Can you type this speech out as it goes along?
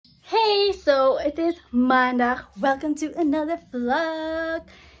Hey, so it is maandag. Welcome to another vlog.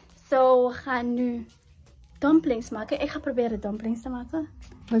 So we gaan nu dumplings maken. Ik ga proberen dumplings te maken.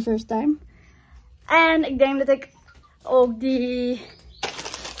 For the first time. En ik denk dat ik ook die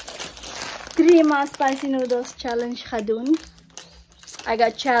 3 spicy noodles challenge ga doen. I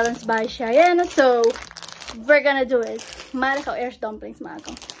got challenged by Cheyenne, so we're gonna do it. Maar ik ga eerst dumplings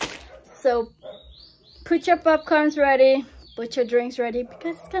maken. So put your popcorns ready. Put your drinks ready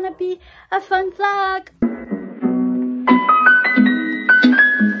because it's gonna be a fun vlog.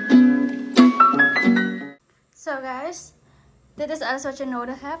 So guys, dit is alles wat je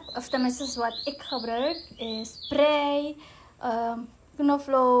nodig hebt. Of tenminste wat ik gebruik is spray,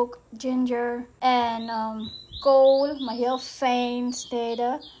 knoflook, ginger en kool. Maar heel fijn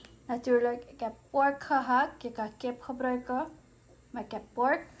snijden. Natuurlijk, ik heb pork gehakt. Je kan kip gebruiken. Maar ik heb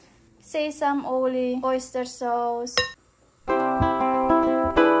pork. Sesamolie, oystersaus.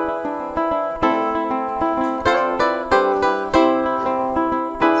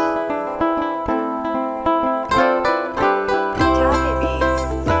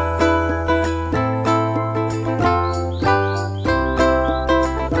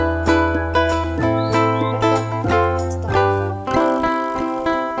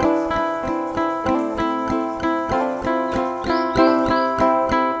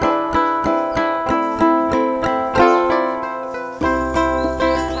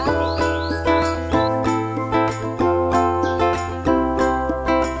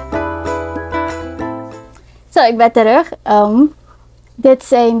 So, ik ben terug. Dit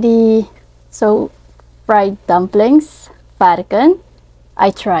zijn die fried dumplings. Varken.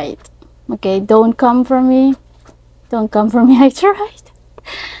 I tried. Okay, don't come for me. Don't come for me, I tried.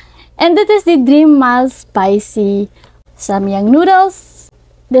 En dit is die 3 spicy samyang noodles.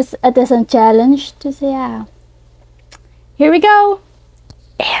 Dus het is een challenge. Dus ja. Here we go.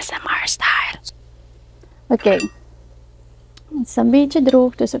 ASMR style. Oké. Het is een beetje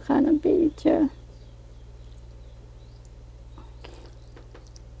droog, dus ik ga een beetje...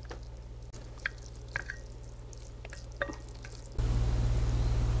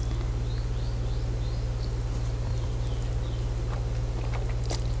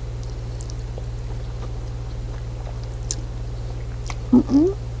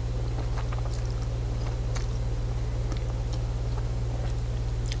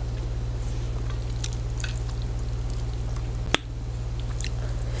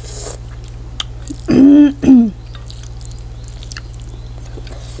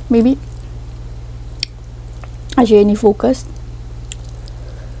 Maybe als je niet focust.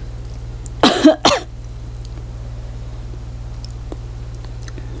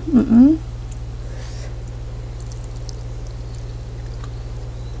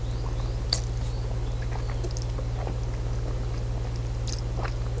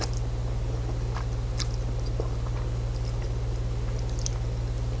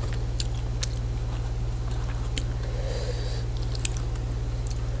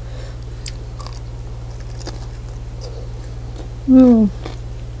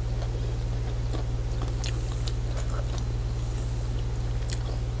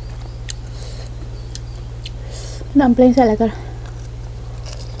 Dumplings zijn lekker.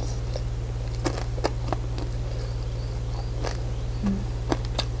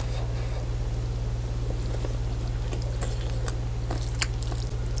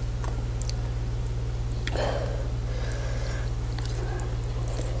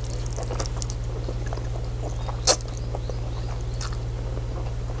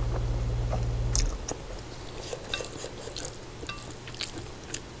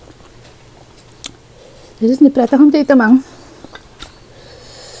 Dit is niet prettig om te eten, man.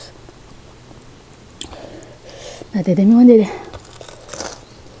 Nou, dit is niet dit.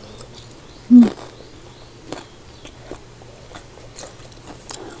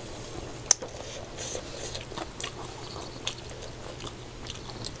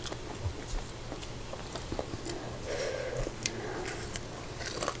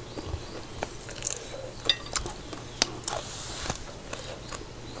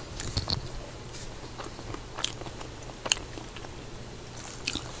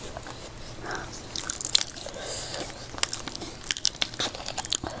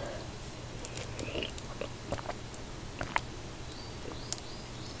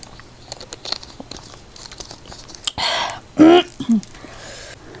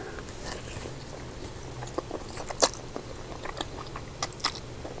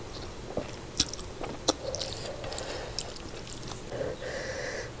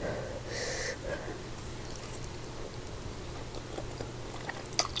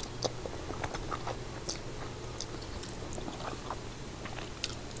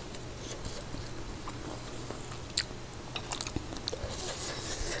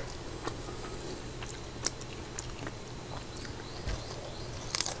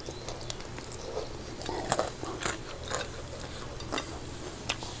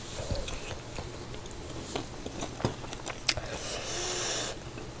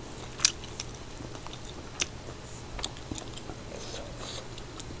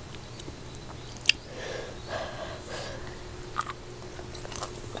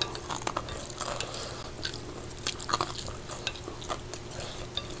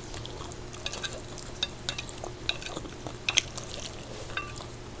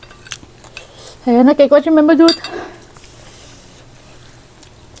 Ayan na, kijk wat je met me doet.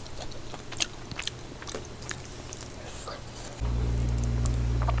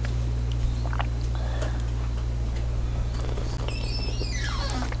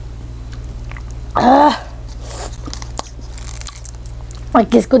 Mijn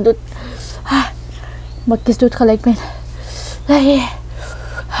kist doet. Mijn kist doet gelijk met.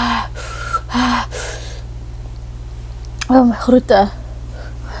 Oh, mijn groeten.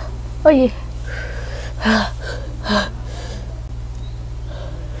 Oh jee.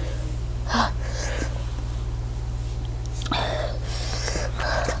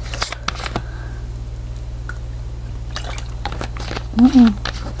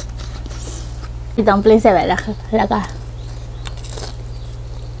 Die dumplings zijn wel lekker.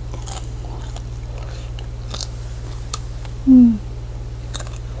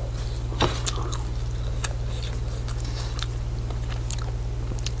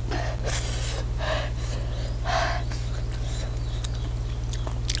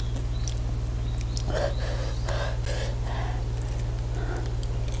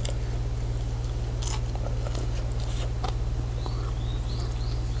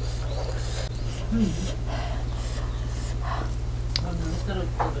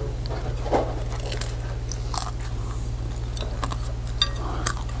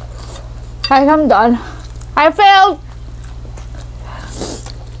 I'm done. I failed.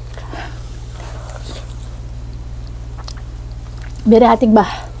 Biratig ba?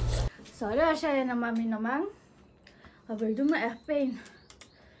 Sorry, siya na mami naman. Aber doet me echt pijn.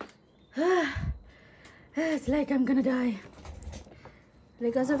 It's like I'm gonna die.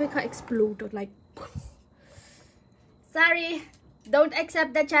 Like alsof ik ga explode. Like. Sorry. Don't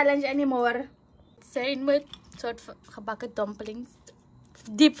accept the challenge anymore. Zijn met soort gebakken dumplings.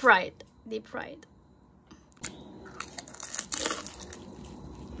 Deep fried. Deep fried.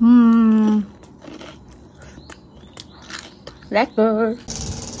 Lekker.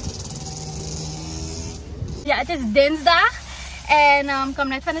 Ja, het is dinsdag. En ik kwam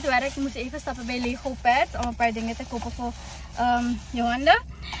net van het werk. Ik moest even stappen bij Lego Pets. Om een paar dingen te kopen voor je honden.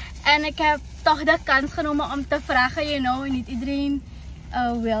 En ik heb toch de kans genomen om te vragen. You know, niet iedereen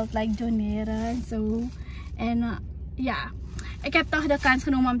wil like doneren en zo. En ja. Ik heb toch de kans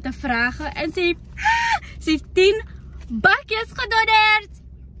genomen om te vragen. En ze heeft 10 bakjes gedoneerd.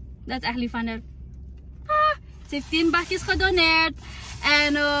 Dat is echt lief van haar. Ze heeft 10 bakjes gedoneerd.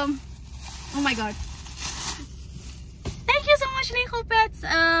 En oh my god. Thank you so much Lego Pets.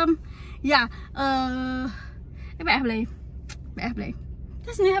 Ja, ik ben echt blij. Ik ben echt blij.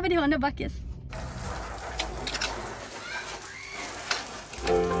 Dus nu hebben we die hondenbakjes.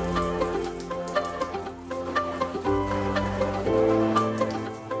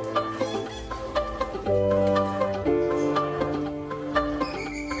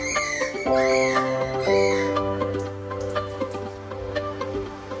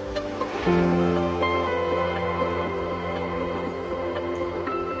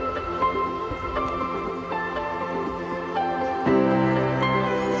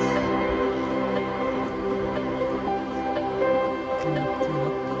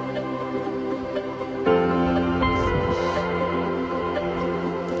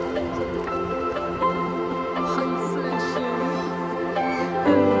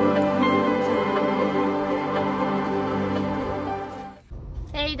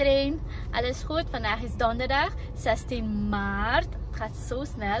 Alles goed, vandaag is donderdag 16 maart. Het gaat zo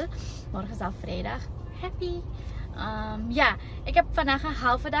snel. Morgen is al vrijdag. Happy. Ja, ik heb vandaag een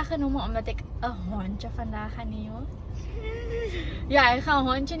halve dag genomen omdat ik een hondje vandaag ga nemen. Ja, ik ga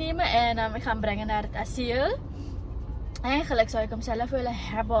een hondje nemen en ik ga hem brengen naar het asiel. Eigenlijk zou ik hem zelf willen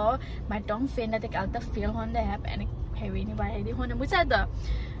hebben, maar Tom vindt dat ik al te veel honden heb en hij weet niet waar hij die honden moet zetten.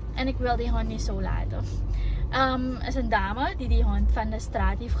 En ik wil die hond niet zo laten. Er is een dame die hond van de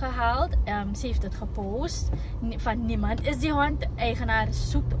straat heeft gehaald. Ze heeft het gepost. Van niemand is die hond. De eigenaar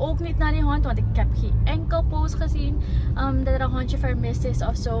zoekt ook niet naar die hond. Want ik heb geen enkel post gezien dat er een hondje vermist is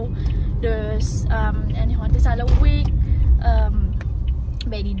of zo. Dus, en die hond is al een week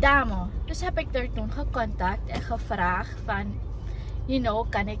bij die dame. Dus heb ik er toen gecontact en gevraagd van, you know,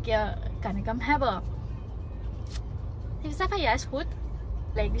 kan ik hem hebben? Ze heeft gezegd van ja, is goed.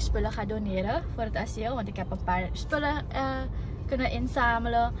 Die spullen ga doneren voor het asiel, want ik heb een paar spullen kunnen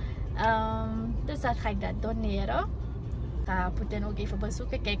inzamelen. Dus dat ga ik dat doneren. Ik ga Poetin ook even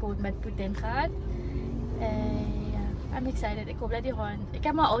bezoeken, kijken hoe het met Poetin gaat. I'm excited. Ik hoop dat die hond... Ik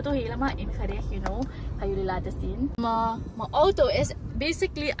heb mijn auto helemaal ingericht, you know. Ik ga jullie laten zien. Mijn auto is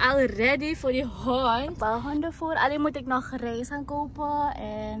basically al ready voor die hond. Een paar hondenvoer. Alleen moet ik nog rijst gaan kopen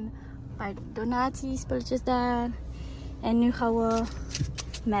en een paar donatiespulletjes daar. En nu gaan we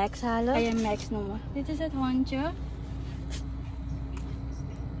Max halen. Ga je Max noemen? Dit is het hondje.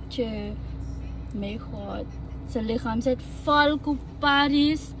 Tje. Mijn god. Zijn lichaam zit vol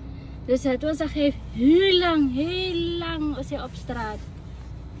couparis. Dus het wil zeggen, heeft heel lang is hij op straat.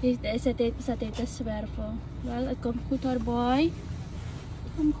 Zat hij te zwerven. Wel, het komt goed hoor boy.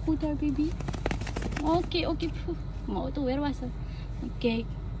 Het komt goed hoor baby. Oké. Maar toen weer was het. Kijk,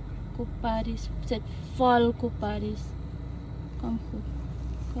 couparis. Het zit vol couparis. Kom goed.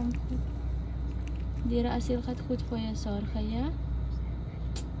 Dierenasiel gaat goed voor je zorgen, ja?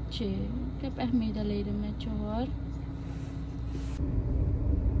 Tje, ik heb echt medelijden met je hoor.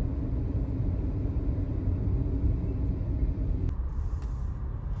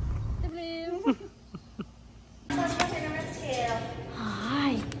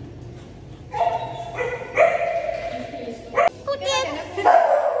 Hi.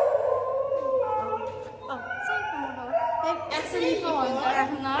 Echt een lieve hond,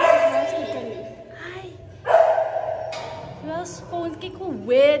 echt na. Hi. Wel schoon, kijk hoe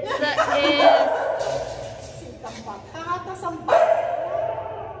wit ze is.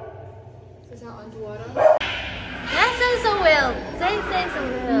 Ze zijn antwoorden. Ja, zij is zo wild. Zij is zo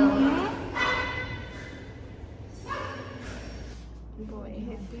wild. Boy, hij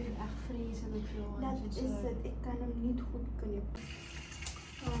heeft echt vreselijk veel. Dat is het, ik kan hem niet goed knippen.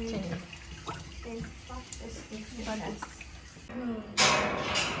 En vast is het.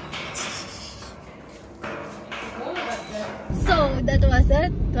 Zo, dat was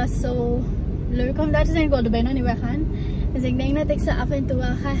het. Het was zo leuk om daar te zijn. Ik wilde bijna niet weggaan. Dus ik denk dat ik ze af en toe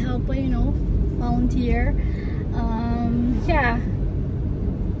wel ga helpen, you know. Volunteer. Ja.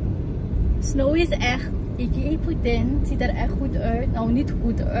 Snow is echt potent. Ziet er echt goed uit. Nou, niet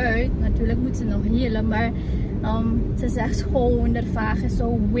goed uit. Natuurlijk moet ze nog healen. Maar ze is echt schoon. De vaag is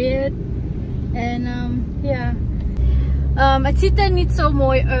zo wit. En ja. Het ziet er niet zo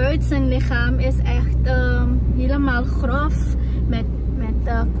mooi uit. Zijn lichaam is echt helemaal grof. Met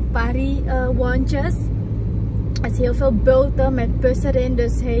kupari wondjes. Er is heel veel bulten met pus erin.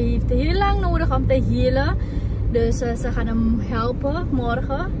 Dus hij heeft heel lang nodig om te healen. Dus ze gaan hem helpen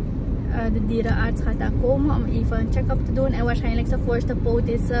morgen. De dierenarts gaat daar komen om even een check-up te doen. En waarschijnlijk zijn voorste poot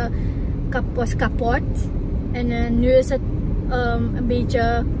is kapot. En nu is het een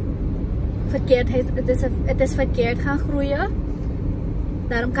beetje verkeerd. Het is verkeerd gaan groeien.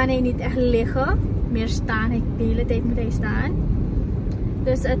 Daarom kan hij niet echt liggen. Meer staan. De hele tijd moet hij staan.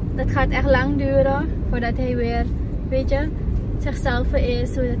 Dus het gaat echt lang duren voordat hij weer, weet je, zichzelf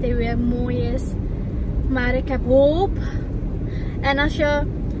is. Zodat hij weer mooi is. Maar ik heb hoop. En als je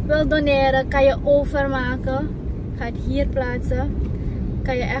wil doneren, kan je overmaken. Ik ga het hier plaatsen.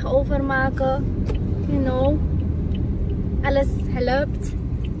 Kan je echt overmaken. You know. Alles helpt.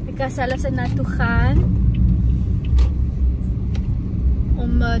 Ik kan zelfs er naartoe gaan.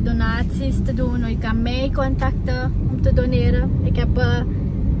 Om donaties te doen. Je kan mij contacten om te doneren. Ik heb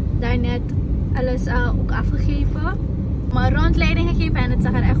daarnet alles ook afgegeven. Maar rondleiding gegeven en het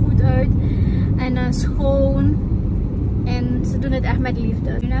zag er echt goed uit. En schoon. En ze doen het echt met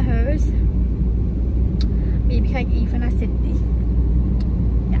liefde. Nu naar huis. Baby ga ik even naar City.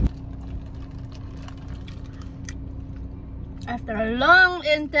 Ja. After a long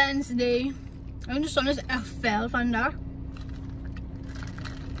intense day. En de zon is echt fel vandaag.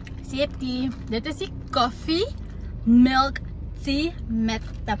 City. Dit is die koffie. Milk tea met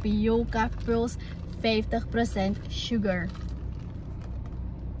tapioca pearls. 50% sugar.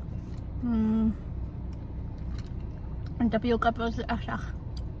 En tapioca pearls is echt zacht.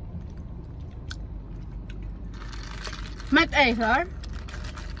 Met ijzer hoor.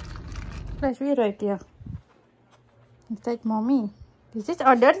 Kijk, wie ruikt je? Kijk, mommy. This is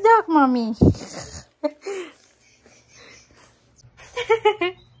other dog, mommy.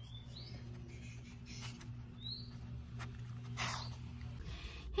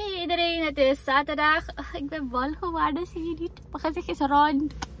 Hey iedereen, het is zaterdag. Ik ben bol geworden, zie je niet? Mijn gezicht is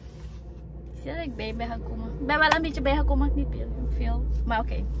rond. Zie je dat ik bij ben gekomen? Ik ben wel een beetje bijgekomen, niet veel. Maar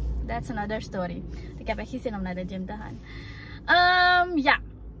oké, that's another story. Ik heb echt geen zin om naar de gym te gaan. Ja,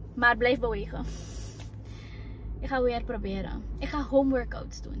 maar blijf bewegen. Ik ga weer proberen. Ik ga home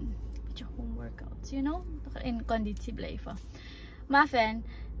workouts doen. Een beetje home workouts, you know? Toch in conditie blijven. Maar fijn.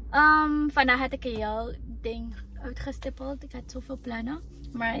 Vandaag had ik een heel ding uitgestippeld. Ik had zoveel plannen.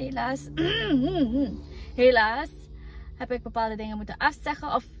 Maar helaas. Helaas heb ik bepaalde dingen moeten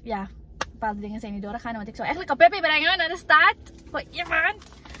afzeggen. Of ja, bepaalde dingen zijn niet doorgegaan. Want ik zou eigenlijk een puppy brengen naar de stad. Voor iemand.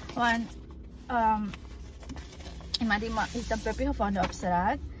 Want iemand die heeft een puppy gevonden op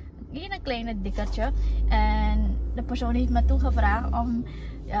straat. Een kleine dikkertje. En de persoon heeft me toegevraagd om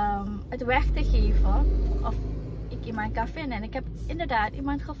het weg te geven. Of ik ik iemand kan vinden. En ik heb inderdaad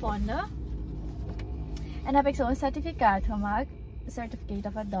iemand gevonden. En dan heb ik zo'n certificaat gemaakt. Certificate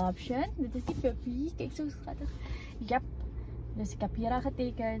of Adoption. Dit is die puppy. Kijk, zo schattig. Yep. Dus ik heb hier al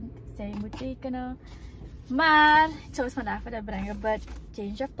getekend. Zij moet tekenen. Maar ik zou het vandaag verder brengen. But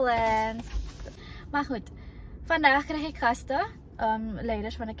change of plans. Maar goed. Vandaag krijg ik gasten.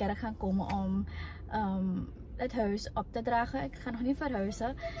 Leiders van de kerk gaan komen om het huis op te dragen. Ik ga nog niet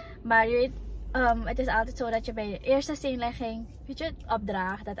verhuizen. Maar je weet, het is altijd zo dat je bij je eerste steenlegging, weet je,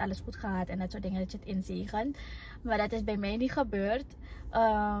 opdraagt, dat alles goed gaat en dat soort dingen, dat je het inzegent. Maar dat is bij mij niet gebeurd.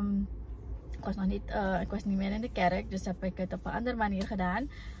 Ik was niet meer in de kerk, dus heb ik het op een andere manier gedaan.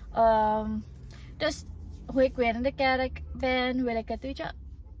 Dus hoe ik weer in de kerk ben, wil ik het, weet je,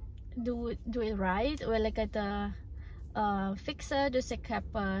 do it right, wil ik het fixen. Dus ik heb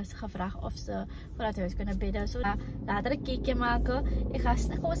ze gevraagd of ze voor het huis kunnen bidden. Zo later een cakeje maken. Ik ga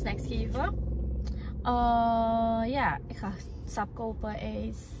gewoon snacks geven. Ja, ik ga sap kopen,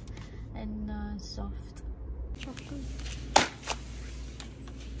 ijs en soft chocolate.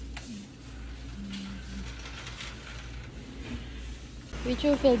 Weet je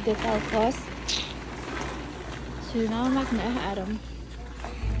hoeveel dit al kost? Suriname maakt me echt arm.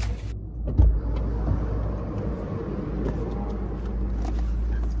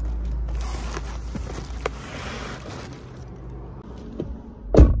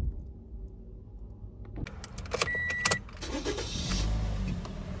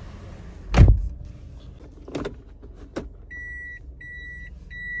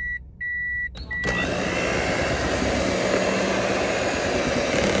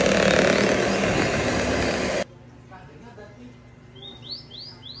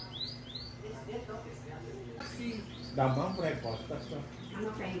 Damang preposta. Ano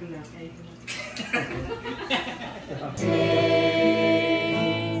kayo na?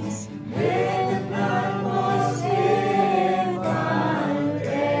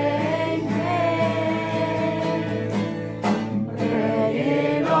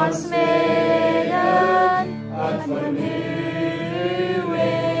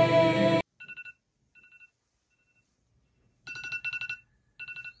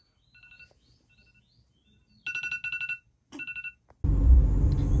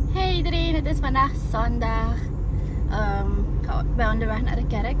 Iedereen, het is vandaag zondag. Ik ben onderweg naar de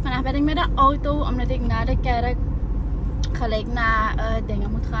kerk. Vandaag ben ik met de auto omdat ik naar de kerk gelijk naar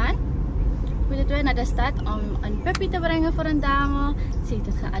dingen moet gaan. Hoe het weer naar de stad om een puppy te brengen voor een dame. Ze heeft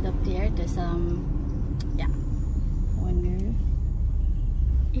het geadopteerd, dus ja, gewoon nu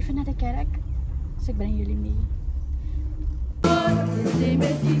even naar de kerk. Dus ik breng jullie mee.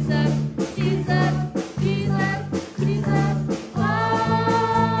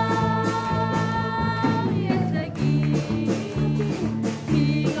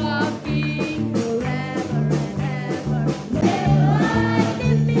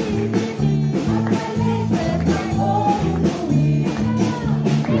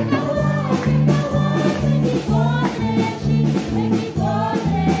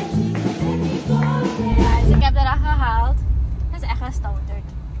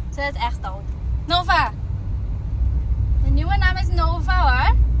 Ze is echt stout. Nova! De nieuwe naam is Nova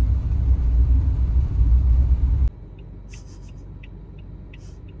hoor.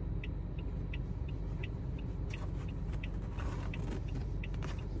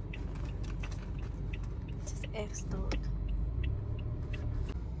 Het is echt stout.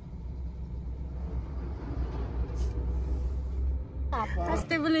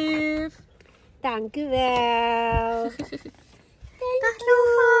 Alsjeblieft. Dank u wel. Dag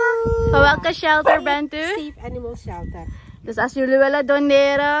Nova. Van welke shelter bent u? Safe Animal Shelter. Dus als jullie willen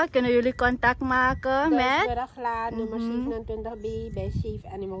doneren, kunnen jullie contact maken met OAKLAND nummer 27B bij Safe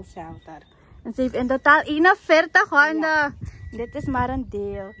Animal Shelter. En ze heeft in totaal 41 honden. Ja. Dit is maar een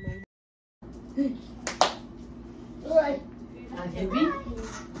deel. Hoi. Heavy?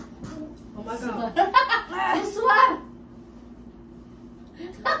 Oh my god. Dat is zwaar.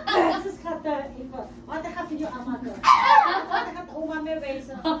 Ze gaat even. Want ik ga video aanmaken. Want ik ga de oma meer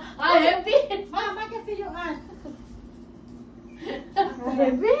wezen. Happy? Ma, maak je video aan.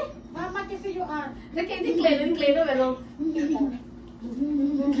 Happy? Ma, maak je video aan. Dan kijk die kleden wel ook.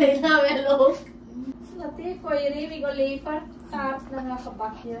 Kleden wel ook. Snapje, voor je reving lever. Taart na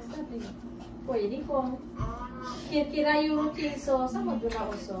gebakjes. Snapje. Voor je die gewoon. Kira yung kinso. Sa mo doon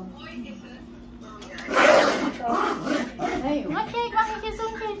ako so. Mag ik je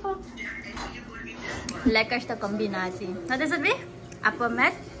zo'n geven? Lekkerste combinatie. Wat is het weer? Appel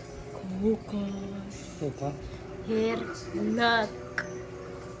met kokos. Heerlijk.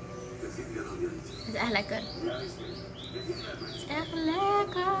 Het is echt lekker. Het is echt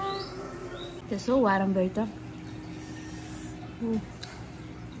lekker. Het is zo warm buiten. So,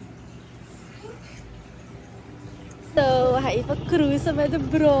 we gaan even cruisen met de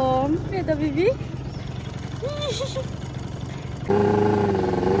brom. Weet je, Bibi?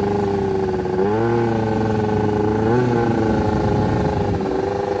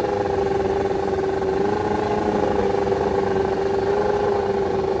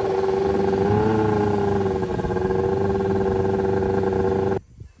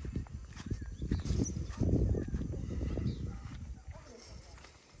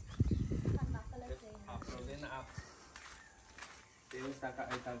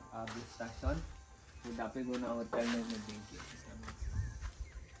 Bus station. Dapat ko na hotel na nag-binti.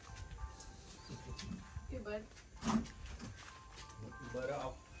 Iba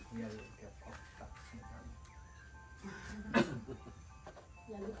off. Yellow cap off tax.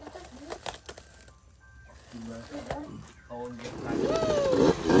 Yellow cap off. Iba. Own get tax.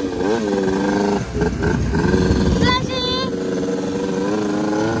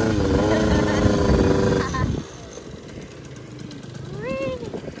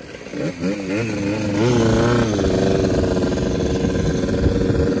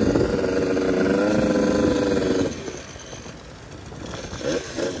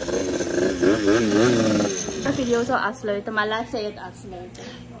 De video zou afsluiten, maar laat zij het afsluiten.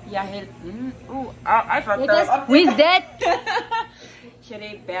 Ja, heel... I fucked up. Wie is dit?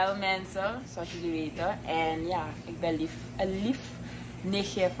 Jenewade mensen, zoals jullie weten. En ja, ik ben een lief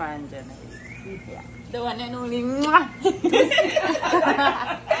nichtje van Jenewade. Ja. The one and only.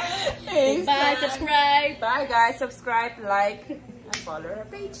 Bye, subscribe. Bye guys, subscribe, like, and follow our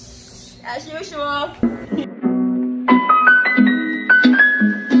page. As usual.